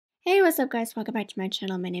Hey, what's up guys? Welcome back to my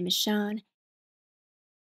channel. My name is Sean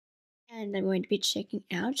and I'm going to be checking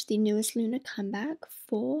out the newest Loona comeback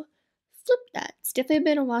for Flip That. It's definitely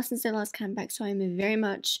been a while since their last comeback, so I'm very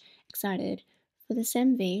much excited for this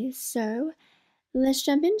MV. So let's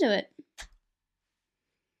jump into it.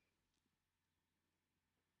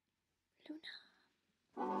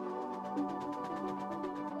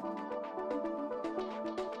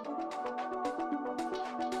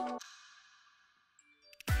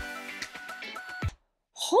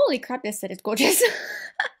 Holy crap, this set is gorgeous.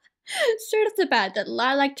 Straight off the bat, that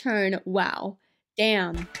lilac tone, wow.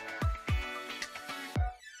 Damn.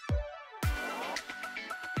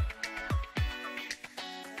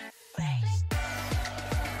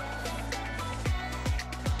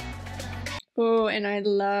 Oh, and I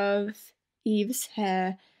love Eve's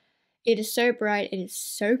hair. It is so bright, it is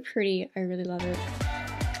so pretty, I really love it.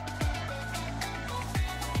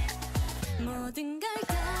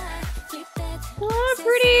 Oh,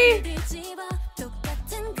 pretty!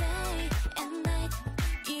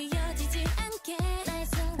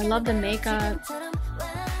 I love the makeup.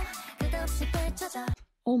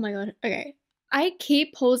 Oh my god, okay. I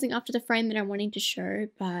keep pausing after the frame that I'm wanting to show,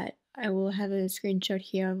 but I will have a screenshot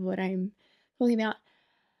here of what I'm talking about.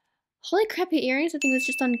 Holy crap, her earrings, I think it was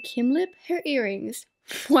just on Kim Lip. Her earrings.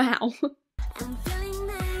 Wow.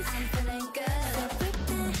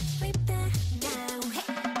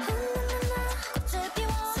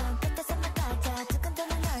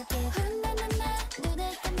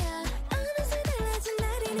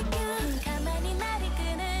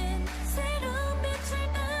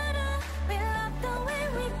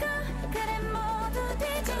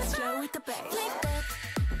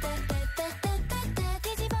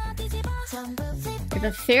 With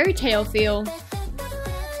a fairy tale feel.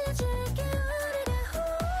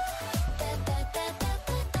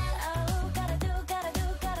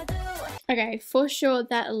 Okay, for sure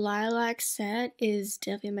that lilac set is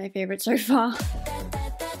definitely my favorite so far.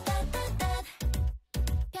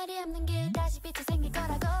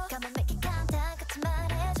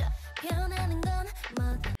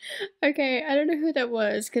 Okay, I don't know who that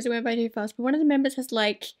was because it went by too fast, but one of the members has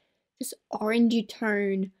like this orangey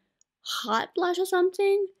tone heart blush or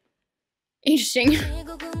something. Interesting.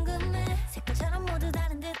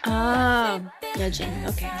 Ah, nudging,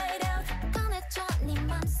 okay.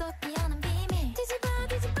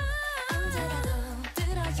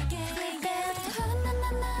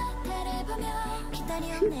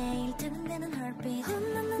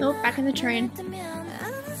 Nope, back in the train.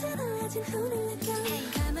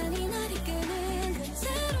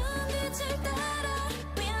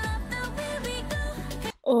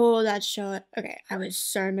 Oh, that shot. Okay, I was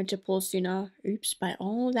so meant to pause sooner. Oops, but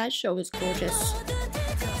oh, that shot was gorgeous.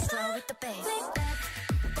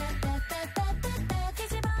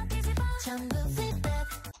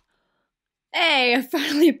 Hey, I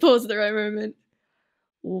finally paused at the right moment.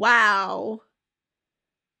 Wow.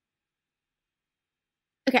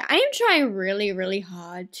 Okay, I am trying really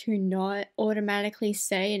hard to not automatically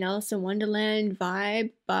say an Alice in Wonderland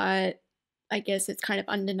vibe, but I guess it's kind of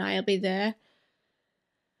undeniably there.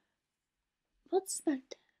 What's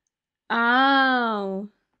that? Oh,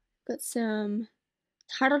 got some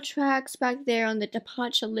title tracks back there on the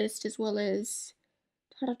departure list as well as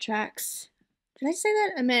title tracks. Did I say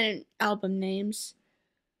that? I meant album names.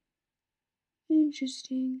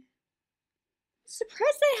 Interesting.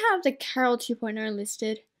 Surprised they have the Carol 2.0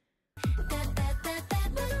 listed.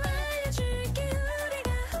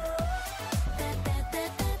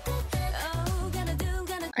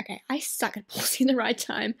 Okay, I suck at pausing the right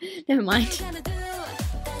time. Never mind.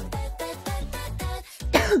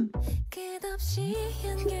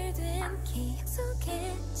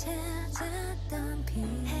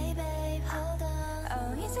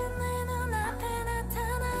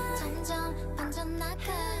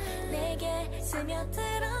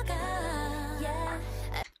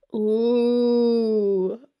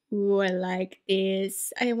 Ooh, I like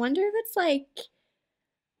this. I wonder if it's like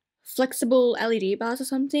flexible LED bars or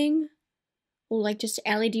something, or like just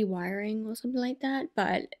LED wiring or something like that,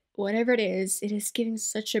 but whatever it is giving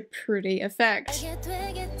such a pretty effect.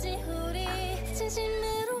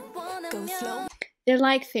 They're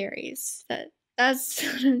like fairies. That's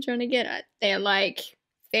what I'm trying to get at. They're like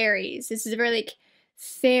fairies. This is a very like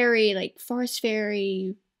fairy, like forest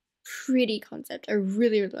fairy, pretty concept. I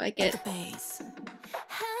really like it.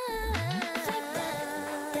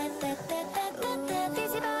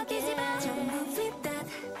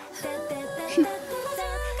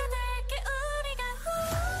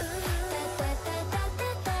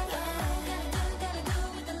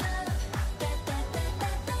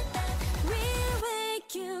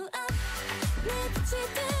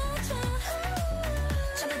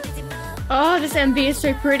 Oh, this MV is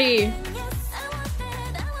so pretty.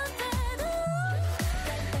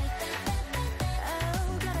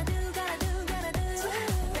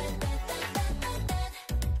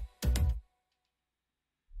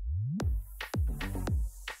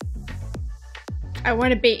 I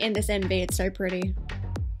want to be in this MV, it's so pretty.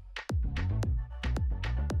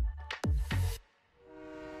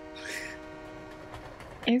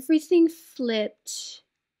 Everything flipped.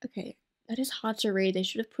 Okay, that is hard to read. They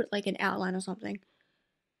should have put like an outline or something.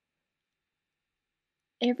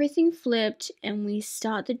 Everything flipped and we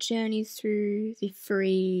start the journey through the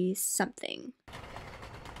free something.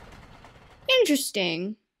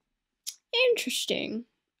 Interesting. Interesting.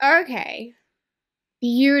 Okay.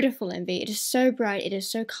 Beautiful MV. It is so bright. It is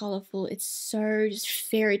so colorful. It's so just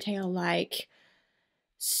fairy tale like.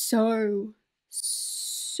 So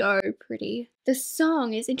pretty. The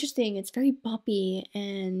song is interesting. It's very boppy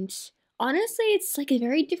and honestly it's like a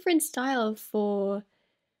very different style for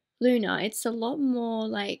Loona. It's a lot more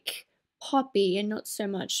like poppy and not so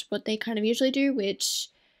much what they kind of usually do, which,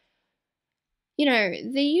 you know,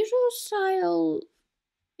 the usual style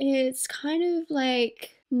is kind of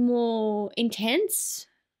like more intense.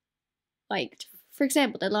 Like, for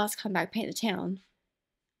example, their last comeback, Paint the Town,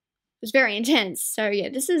 was very intense. So yeah,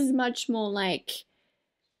 this is much more like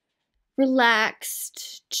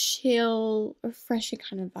relaxed, chill, refreshing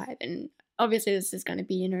kind of vibe. And obviously this is going to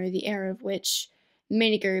be, you know, the era of which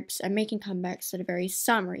many groups are making comebacks that are very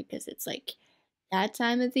summery because it's like that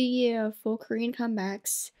time of the year for Korean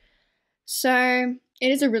comebacks. So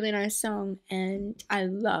it is a really nice song and I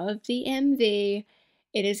love the MV.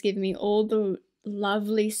 It has given me all the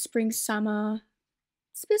lovely spring summer,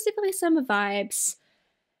 specifically summer vibes.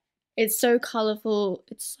 It's so colorful.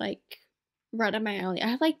 It's like right up my alley. I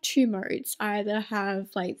have like two modes. I either have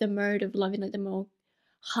like the mode of loving like the more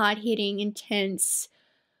hard-hitting, intense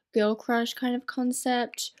girl crush kind of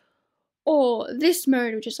concept, or this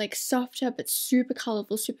mode which is like softer but super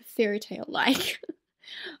colorful, super fairy tale like.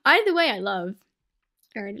 Either way I love.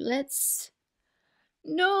 Alright, let's.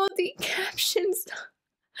 No, the captions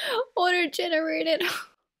auto generated.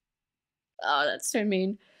 Oh, that's so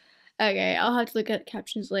mean. Okay, I'll have to look at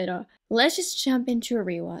captions later. Let's just jump into a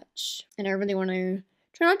rewatch. And I really want to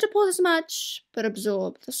try not to pause as much, but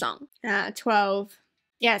absorb the song. 12.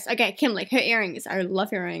 Yes, okay, Kimlik, her earrings. I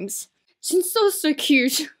love earrings. Jinso's so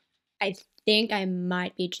cute. I think I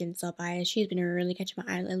might be Jinso biased. She's been really catching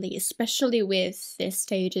my eye lately, especially with their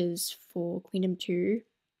stages for Queendom 2.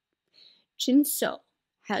 Jinso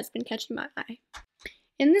has been catching my eye.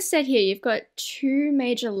 In this set here, you've got two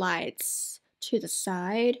major lights to the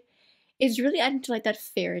side. It's really adding to like that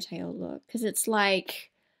fairy tale look because it's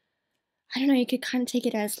like, I don't know, you could kind of take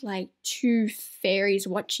it as like two fairies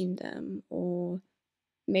watching them, or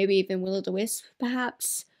maybe even Will-O-The-Wisp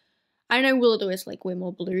perhaps. I know Will-O-The-Wisp like way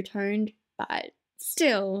more blue toned, but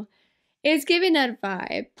still, it's giving that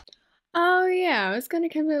vibe. Oh yeah, I was gonna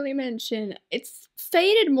completely mention, it's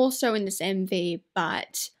faded more so in this MV,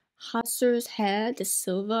 but Hasu's hair, the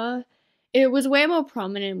silver, it was way more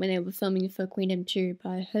prominent when they were filming for Queendom 2,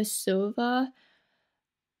 but her silver,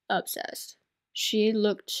 obsessed. She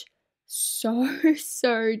looked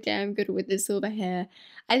so damn good with the silver hair.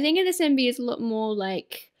 I think in this MV is a lot more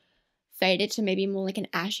like faded to maybe more like an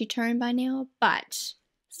ashy tone by now, but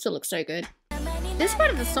still looks so good. This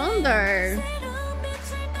part of the song though,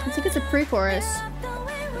 I think it's a pre-chorus.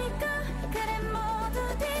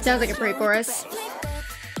 Sounds like a pre-chorus.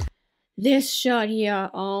 This shot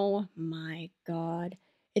here, oh my god.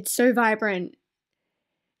 It's so vibrant.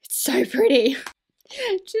 It's so pretty.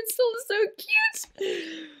 Jinso's so cute.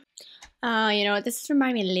 You know what, this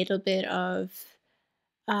reminds me a little bit of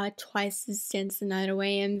Twice's Dance the Night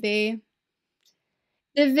Away MV.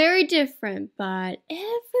 They're very different, but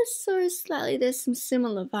ever so slightly there's some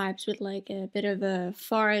similar vibes with like a bit of a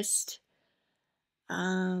forest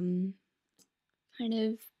kind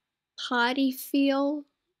of party feel.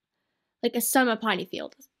 Like a summer party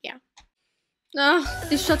feel, yeah. Oh,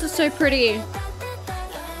 these shots are so pretty. Was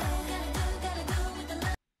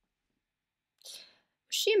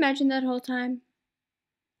she imagined that whole time?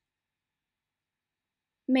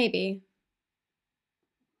 Maybe.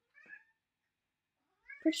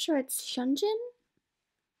 Pretty sure it's Hyunjin?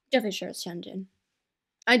 Definitely sure it's Hyunjin.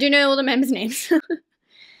 I do know all the members' names.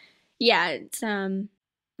 Yeah, it's well,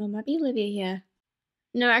 it might be Olivia here.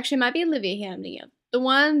 No, actually, it might be Olivia here. I'm thinking of the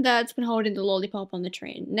one that's been holding the lollipop on the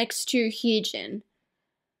train next to Hyejin.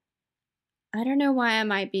 I don't know why I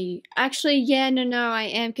might be. Actually, yeah, no, I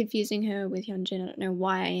am confusing her with Hyunjin. I don't know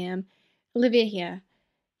why I am. Olivia here.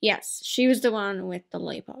 Yes, she was the one with the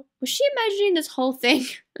lollipop. Was she imagining this whole thing?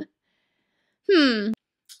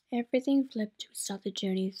 Everything flipped to start the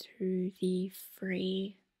journey through the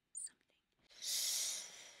free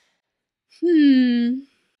something.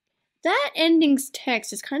 That ending's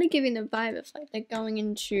text is kind of giving the vibe of like they're going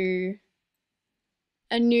into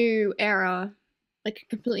a new era, like a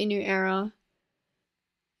completely new era.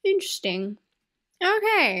 Interesting.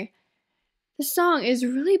 Okay. The song is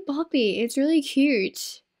really boppy. It's really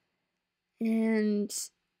cute. And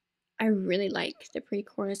I really like the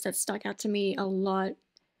pre-chorus. That stuck out to me a lot.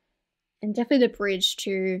 And definitely the bridge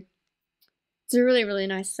too. It's a really, really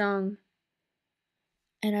nice song.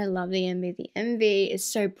 And I love the MV. The MV is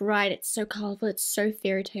so bright, it's so colorful, it's so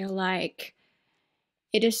fairy tale like.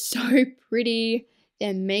 It is so pretty.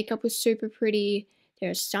 Their makeup was super pretty.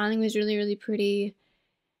 Their styling was really, really pretty.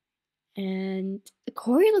 And the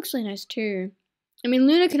choreo looks really nice too. I mean,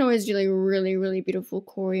 Loona can always do like really, really beautiful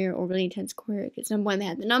choreo or really intense choreo because number one, they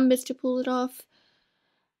had the numbers to pull it off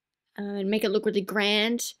and make it look really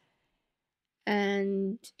grand.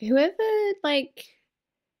 And whoever like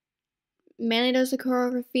mainly does the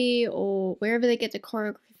choreography or wherever they get the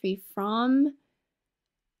choreography from,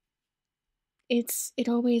 it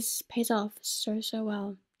always pays off so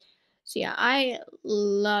well. So yeah, I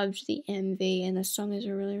loved the MV and the song is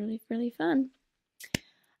really, really, really fun.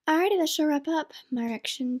 Alrighty, that shall wrap up my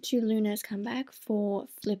reaction to Loona's comeback for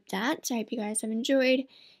Flip That. I hope you guys have enjoyed.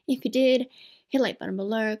 If you did, hit the like button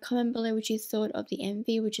below, comment below what you thought of the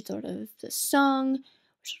MV, what you thought of the song, what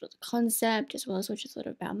you thought of the concept, as well as what you thought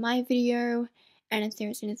about my video. And if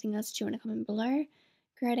there's anything else that you want to comment below,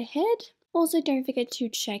 go right ahead. Also, don't forget to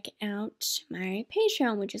check out my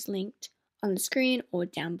Patreon, which is linked on the screen or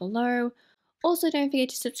down below. Also, don't forget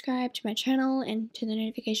to subscribe to my channel and turn the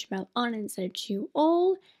notification bell on and set it to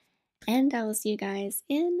all. And I will see you guys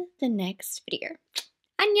in the next video.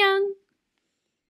 Annyeong!